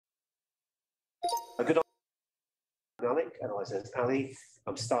Good afternoon, Malik, otherwise known as Ali.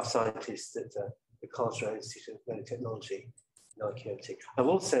 I'm staff scientist at the Carlsbad Institute of Nanotechnology in IQOT. I'm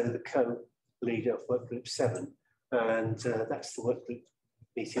also the co-leader of Work Group 7, and that's the work group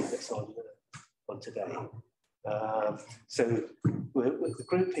meeting that's on today. So the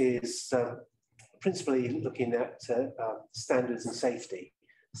group is principally looking at standards and safety.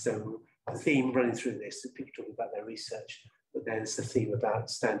 So the theme running through this is people talking about their research, but there's the theme about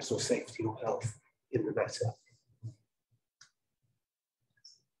standards or safety or health in the matter.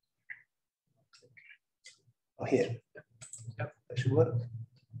 Oh, here. Yep, that should work.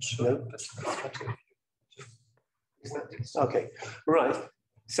 No? Okay, right.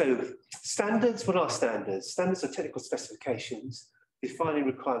 So standards, what are standards? Standards are technical specifications defining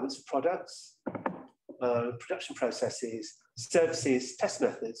requirements for products, production processes, services, test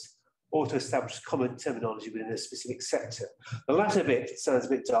methods, or to establish common terminology within a specific sector. The latter bit sounds a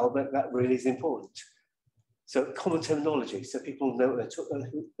bit dull, but that really is important. So common terminology, so people know they're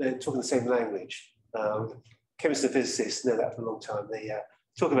talking the same language. Chemists and physicists know that for a long time. They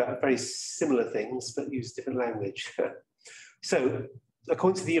talk about very similar things, but use different language. So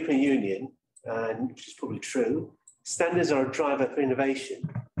according to the European Union, and which is probably true, standards are a driver for innovation.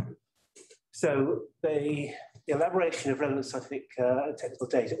 So the elaboration of relevant scientific and technical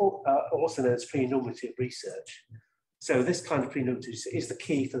data, also known as pre-normative research. So this kind of pre-normative is the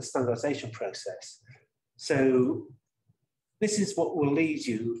key for the standardization process. So this is what will lead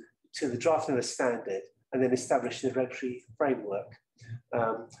you to the drafting of a standard and then establishing a regulatory framework.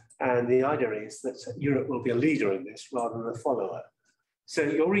 And the idea is that Europe will be a leader in this rather than a follower. So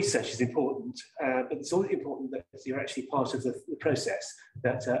your research is important, but it's also important that you're actually part of the process,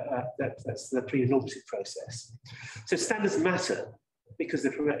 that's the pre-normative process. So standards matter because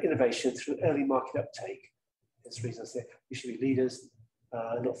they promote innovation through early market uptake. That's the reason I say you should be leaders,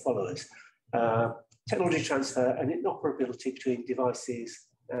 not followers. Technology transfer and interoperability between devices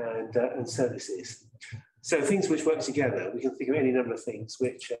and services. So things which work together, we can think of any number of things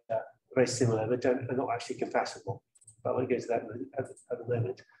which are very similar but are not actually compatible. But I won't go to that at the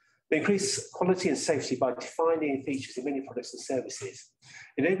moment. They increase quality and safety by defining features in many products and services,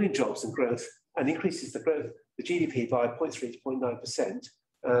 enabling jobs and growth, and increases the GDP by 0.3 to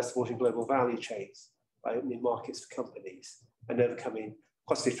 0.9%, supporting global value chains by opening markets for companies and overcoming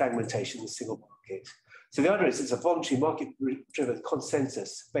costly fragmentation in the single market. So the idea is it's a voluntary market-driven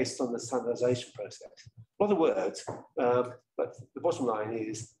consensus based on the standardization process. A lot of words, but the bottom line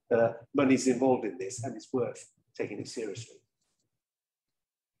is money's involved in this and it's worth taking it seriously.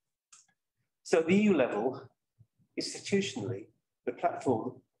 So at the EU level, institutionally, the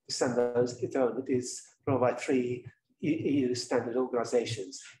platform for standards development is provided by 3 EU standard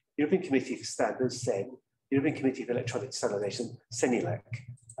organisations: European Committee for Standards, CEN, European Committee for Electronic Standardization, CENILAC,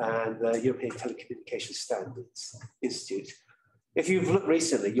 and the European Telecommunications Standards Institute. If you've looked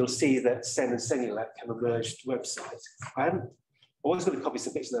recently, you'll see that CEN and CENILAC have a merged website. I always got to copy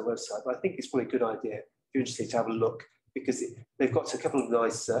some pictures of their website, but I think it's probably a good idea if you're interested to have a look, because they've got a couple of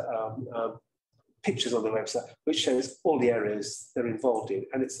nice pictures on their website, which shows all the areas they're involved in,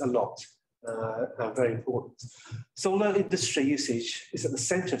 and it's a lot, very important. So although industry usage is at the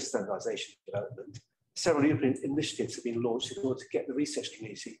centre of standardisation development, several European initiatives have been launched in order to get the research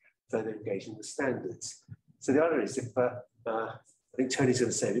community further engaged in the standards. So the other is, I think Tony's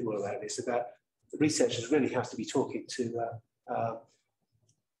going to say a bit more about this, about the researchers really have to be talking to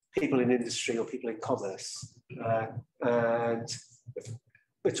people in industry or people in commerce. And if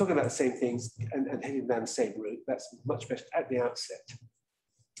we're talking about the same things and heading down the same route, that's much better at the outset.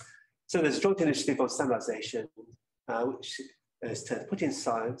 So there's a joint initiative on standardization, which is to put in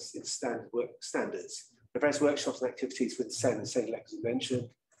science in standards. The various workshops and activities with CEN and CENILAC, as I mentioned,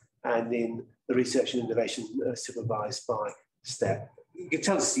 and in the research and innovation supervised by STEP. You can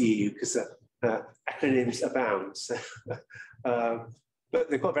tell it's the EU because acronyms abound. So, but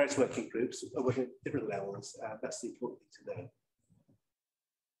they've got various working groups working at different levels. That's the important thing to know.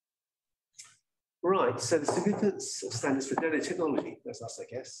 Right, so the significance of standards for nanotechnology, that's us, I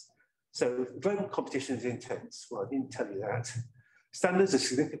guess. So global competition is intense. Well, I didn't tell you that. Standards are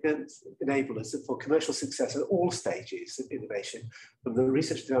significant enablers for commercial success at all stages of innovation, from the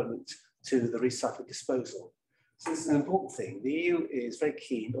research development to the recycling disposal. So this is an important thing. The EU is very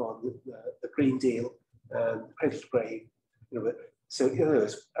keen on the Green Deal and cradle to grave. So in other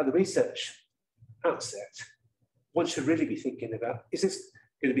words, at the research outset, one should really be thinking about, is this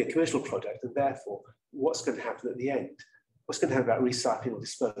going to be a commercial product, and therefore what's going to happen at the end? What's going to happen about recycling or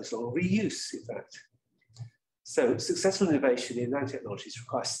disposal or reuse, in fact? So successful innovation in nanotechnologies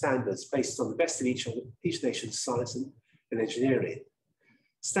requires standards based on the best of each nation's science and engineering.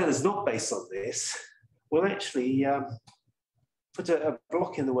 Standards not based on this will actually put a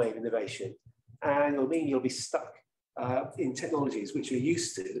block in the way of innovation, and it'll mean you'll be stuck in technologies which you're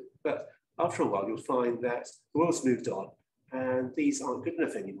used to, but after a while you'll find that the world's moved on and these aren't good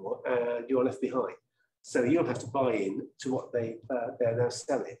enough anymore and you're left behind. So you'll have to buy in to what they're now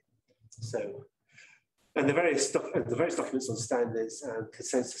selling. So, and the various documents on standards and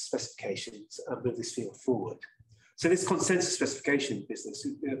consensus specifications move this field forward. So this consensus specification business,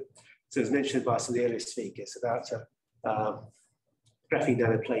 so as mentioned by some of the earlier speakers about graphene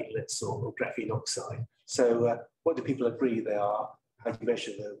nanoplatelets or graphene oxide. So what do people agree they are? How do you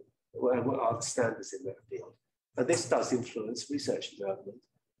measure them? And what are the standards in that field? And this does influence research and development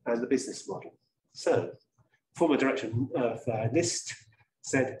and the business model. So, former director of NIST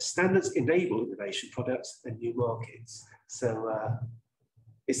said, standards enable innovation products and new markets. So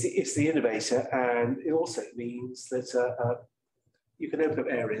it's the innovator, and it also means that you can open up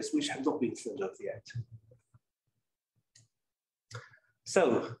areas which have not been thought of yet.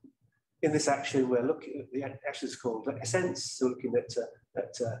 So in this action, we're looking at the action is called EsSENce, so looking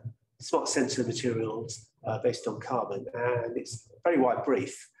at smart sensor materials based on carbon, and it's a very wide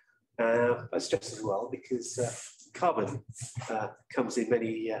brief. That's just as well because carbon comes in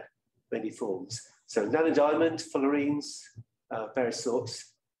many forms. So nanodiamond, fullerenes, various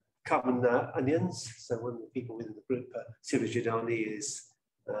sorts, carbon onions. So one of the people within the group, Siva Jidani, is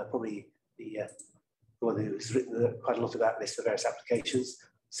probably the one who's written quite a lot about this for various applications.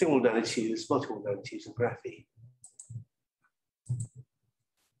 Single nanotubes, multiple nanotubes, and graphene.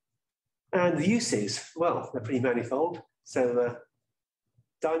 And the uses, well, they're pretty manifold. So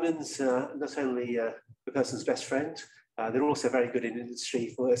diamonds are not only the person's best friend, they're also very good in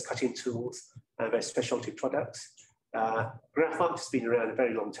industry for as cutting tools and very specialty products. Graphite has been around a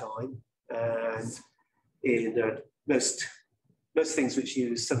very long time, and in most things which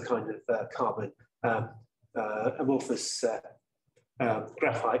use some kind of carbon, amorphous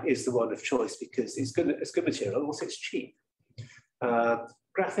graphite is the one of choice because it's good material and also it's cheap.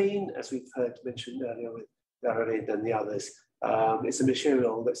 Graphene, as we've heard mentioned earlier with Aravind and the others, it's a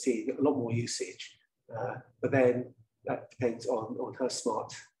material that's seeing a lot more usage, but then that depends on how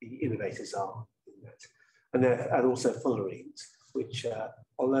smart the innovators are in that. And also fullerenes, which,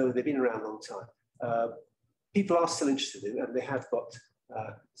 although they've been around a long time, people are still interested in, and they have got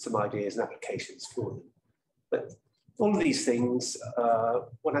some ideas and applications for them. But all of these things,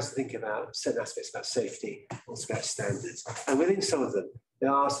 one has to think about certain aspects about safety, also about standards. And within some of them,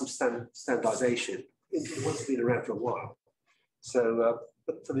 there are some standardization in ones that have been around for a while. So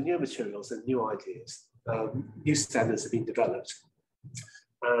but for the new materials and new ideas, new standards have been developed.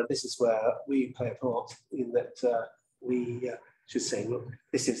 And this is where we play a part in that we should say, look,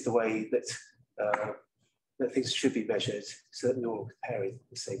 this is the way that, that things should be measured so that we're all comparing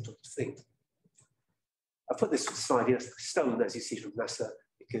the same sort of thing. I put this slide here, stolen as you see from NASA,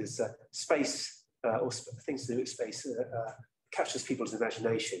 because space or things to do with space captures people's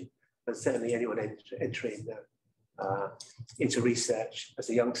imagination, and certainly anyone entering into research as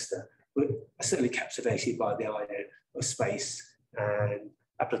a youngster are certainly captivated by the idea of space and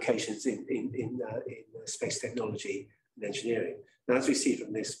applications in space technology and engineering. And as we see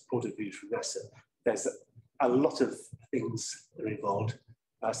from this point of view from NASA, there's a lot of things that are involved.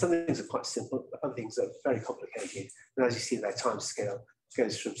 Some things are quite simple, but other things are very complicated. And as you see, their time scale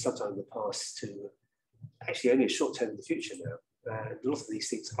goes from sometime in the past to actually only a short term in the future now. And a lot of these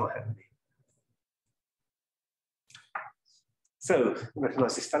things are happening. So,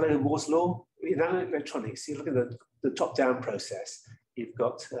 recognise this fellow, Moore's Law. In electronics, you look at the top-down process. You've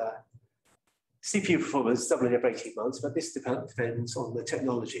got CPU performance doubling every 18 months, but this depends on the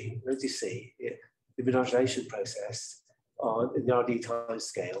technology. As you see, the miniaturization process in the R&D time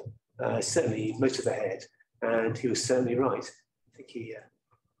scale certainly motored ahead, and he was certainly right. I think he,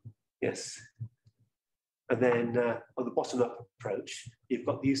 yes. And then on the bottom-up approach, you've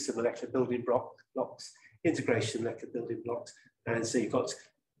got the use of molecular building blocks, integration of molecular building blocks, and so you've got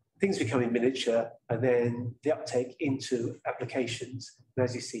things becoming miniature, and then the uptake into applications. And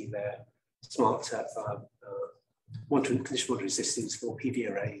as you see there, smart condition monitoring systems for PV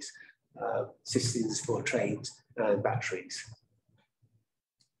arrays, systems for trains and batteries.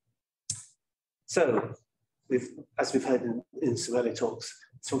 So, as we've heard in some earlier talks,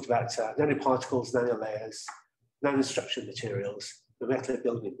 talked about nanoparticles, nanolayers, nanostructured materials, the molecular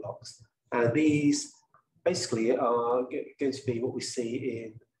building blocks. And these basically are going to be what we see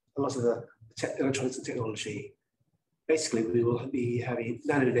in a lot of the electronics and technology. Basically, we will be having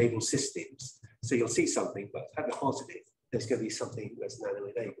nano-enabled systems. So you'll see something, but at the heart of it, there's going to be something that's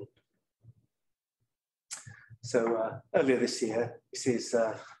nano-enabled. So earlier this year, this is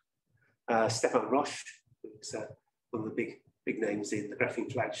Stefan Roche, It's one of the big names in the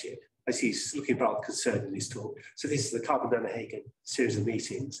graphene flagship. As he's looking rather concerned in his talk. So this is the Carbon Nanohagen series of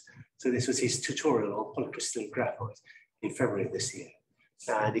meetings. So this was his tutorial on polycrystalline graphite in February of this year.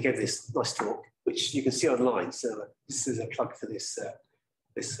 And he gave this nice talk, which you can see online. So this is a plug for this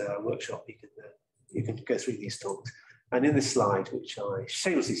workshop. You can go through these talks. And in this slide, which I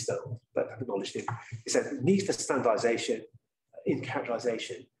shamelessly stole, but acknowledged him, he said, need for standardization in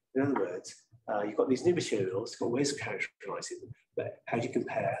characterization. In other words, you've got these new materials, you've got ways of characterizing them, but how do you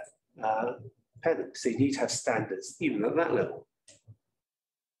compare them? So you need to have standards, even at that level.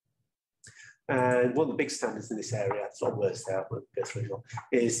 And one of the big standards in this area, it's a lot worse now, but go through it all,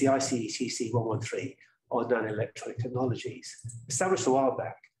 is the ICTC 113 on nanoelectronic technologies. Established a while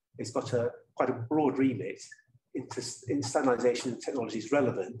back, it's got quite a broad remit in standardization of technologies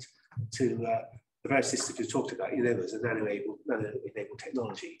relevant to the various systems we talked about, those are nano-enabled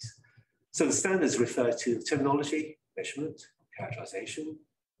technologies. So the standards refer to terminology, measurement, characterization,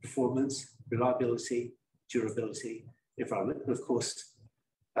 performance, reliability, durability, environment, and of course,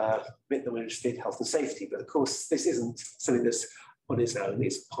 bit that we're interested in health and safety. But of course, this isn't something that's on its own,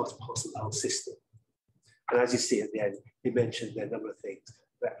 it's part and parcel of the whole system. And as you see at the end, he mentioned a number of things,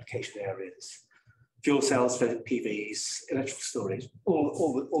 the application areas, fuel cells for PVs, electrical storage,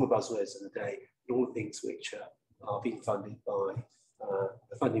 all the buzzwords of the day, and all the things which are being funded by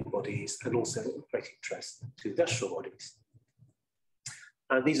the funding bodies and also of great interest to industrial bodies.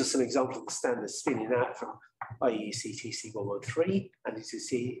 And these are some examples of the standards spinning out from IECTC 113. And as you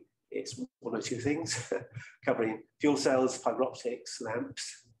see, it's one or two things covering fuel cells, fiber optics,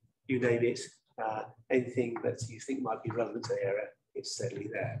 lamps, you name it, anything that you think might be relevant to the area, it's certainly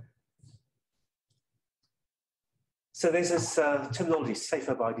there. So there's this terminology,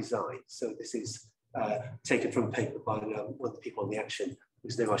 safer by design. So this is taken from a paper by one of the people on the action,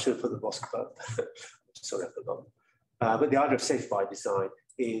 whose name I should have put at the bottom, but sorry, I forgot. But the idea of safer by design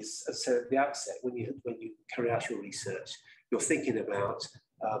is, as I said at the outset, when you carry out your research, you're thinking about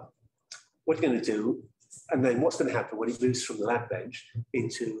what you're going to do, and then what's going to happen when it moves from the lab bench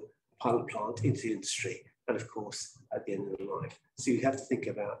into a pilot plant, into the industry, and of course, at the end of the life. So you have to think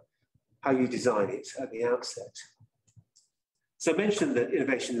about how you design it at the outset. So I mentioned that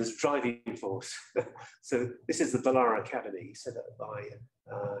innovation is a driving force. So this is the Dallara Academy, set up by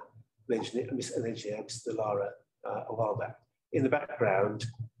an engineer, Mr. Dallara, a while back. In the background,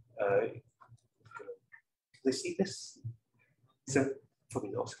 can they see this? So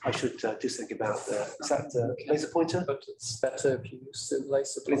probably not. I should do something about is that the laser pointer? But it's better if you use the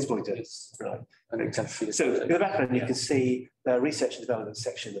laser pointer. Right. And you can see so in the background, you can see the research and development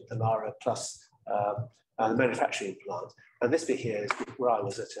section of Dallara plus the manufacturing plant. And this bit here is where I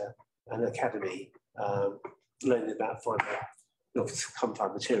was at an academy learning about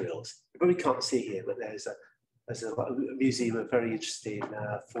compound materials. You probably can't see here, but there's a museum of very interesting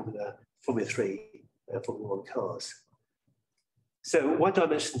Formula 3 and Formula 1 cars. So why do I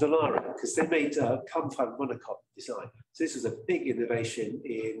mention Dallara? Because they made carbon fiber monocoque design. So this was a big innovation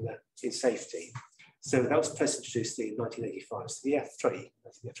in safety. So that was first introduced in 1985. So the F3,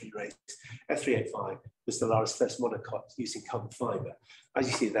 that's the F3 race, F385 was Dallara's first monocoque using carbon fiber. As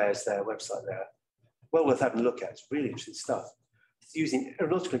you see, there's their website there. Well worth having a look at. It's really interesting stuff. It's using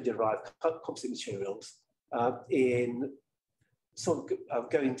aeronautically derived composite materials in sort of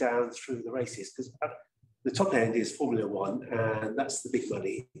going down through the races, because the top end is Formula 1, and that's the big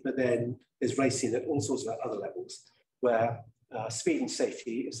money. But then there's racing at all sorts of other levels where speed and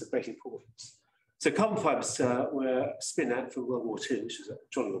safety is of great importance. So carbon fibers were spin out from World War II, which was a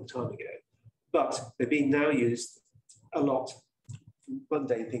jolly long time ago, but they're being now used a lot for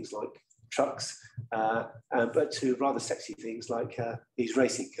mundane things like trucks, but to rather sexy things like these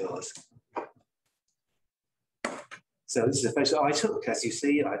racing cars. So this is a photo I took. As you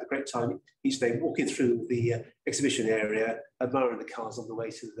see, I had a great time each day walking through the exhibition area, admiring the cars on the way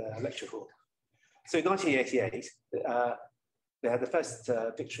to the lecture hall. So in 1988, they had the first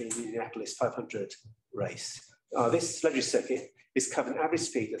victory in the Indianapolis 500 race. This legendary circuit is covering average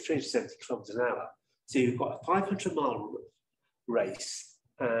speed of 370 kilometers an hour. So you've got a 500-mile race,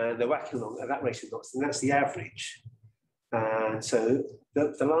 and they're whacking along at that rate of knots, and that's the average. And so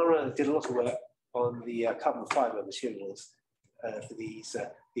Dallara did a lot of work on the carbon fiber materials for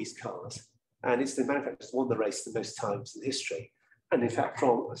these cars. And it's the manufacturers won the race the most times in history. And in fact,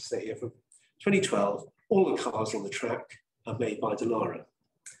 from 2012, all the cars on the track are made by Dallara.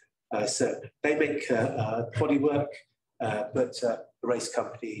 So they make bodywork, but the race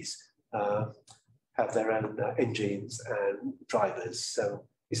companies have their own engines and drivers. So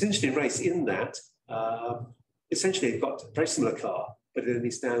it's an interesting race in that essentially they've got a very similar car, but then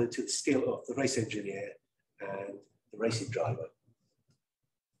it's down to the skill of the race engineer and the racing driver.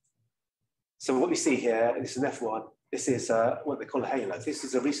 So what we see here is an F1. This is what they call a halo. This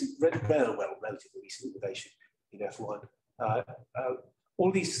is a relatively recent innovation in F1.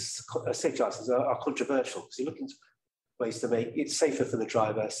 All these safety items are controversial because you're looking for ways to make it safer for the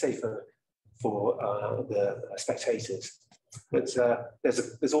driver, safer for the spectators. But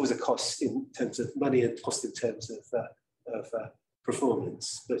there's always a cost in terms of money and cost in terms of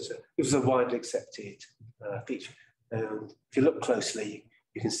performance. But it was a widely accepted feature. And if you look closely,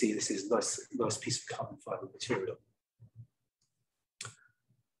 you can see this is a nice piece of carbon fiber material.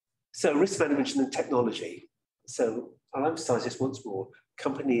 So risk management and technology. So I'll emphasize this once more.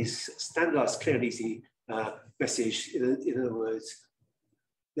 Companies standardize clear and easy message. In other words,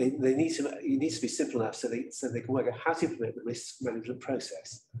 it needs to be simple enough so they can work out how to implement the risk management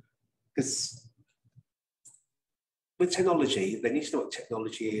process. Because with technology, they need to know what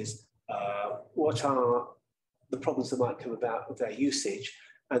technology is, what are the problems that might come about with their usage,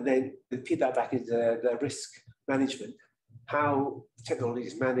 and then feed that back into their risk management, how technology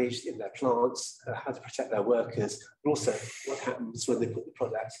is managed in their plants, how to protect their workers, but also what happens when they put the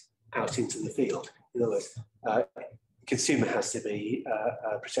product out into the field. In other words, the consumer has to be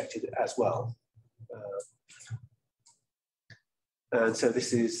protected as well. And so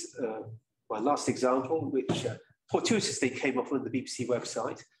this is my last example, which fortuitously came off on the BBC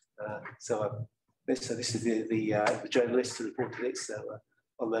website. So this is the journalist who reported it. So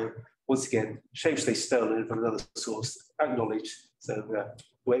although once again, shamelessly stolen from another source, acknowledged. So the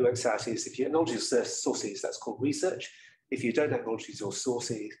way it works out is if you acknowledge your sources, that's called research. If you don't acknowledge your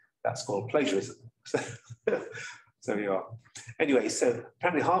sources, that's called plagiarism. So you are. Anyway, so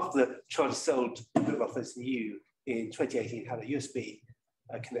apparently half of the chargers sold mobile phones new in 2018 had a USB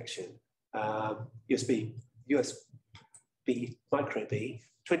connection. USB micro B,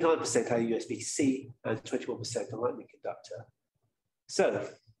 29% had a USB-C, and 21% a lightning conductor. So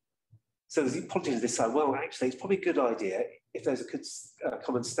the politicians decide, well, actually, it's probably a good idea if there's a good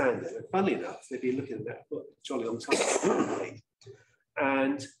common standard. And funnily enough, they've been looking at that for a jolly long time.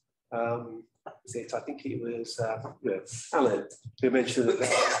 And I think it was Alan who mentioned that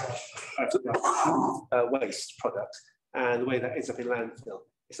waste product and the way that ends up in landfill.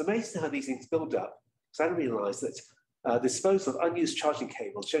 It's amazing how these things build up. Because I didn't realise that the disposal of unused charging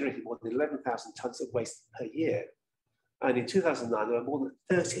cables generated more than 11,000 tonnes of waste per year. And in 2009, there were more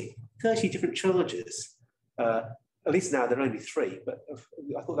than 30 different chargers. At least now there are only 3, but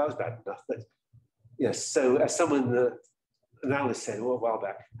I thought that was bad enough. But yes, so as someone, an analyst said a while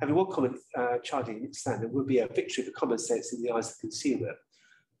back, having one common charging standard would be a victory for common sense in the eyes of the consumer.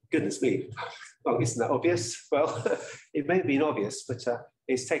 Goodness me. Well, isn't that obvious? Well, it may have been obvious, but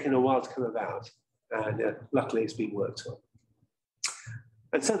it's taken a while to come about. And luckily it's been worked on.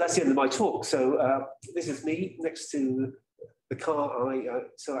 And so that's the end of my talk. So this is me next to the car.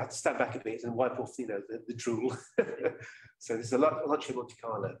 So I had to stand back a bit and wipe off, the drool. So this is a Lancia Monte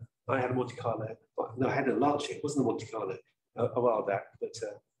Carlo. I had a Monte Carlo. No, I had a Lancia. It wasn't a Monte Carlo a while back, but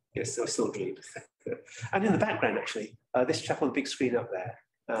yes, I still dream. And in the background, actually, this chap on the big screen up there,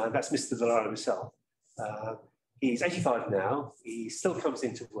 that's Mr. Valaro himself. He's 85 now. He still comes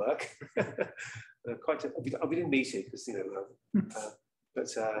into work. We didn't meet him because, but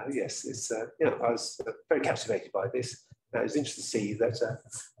yes, it's, I was very captivated by this. It was interesting to see that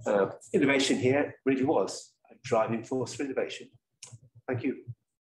innovation here really was a driving force for innovation. Thank you.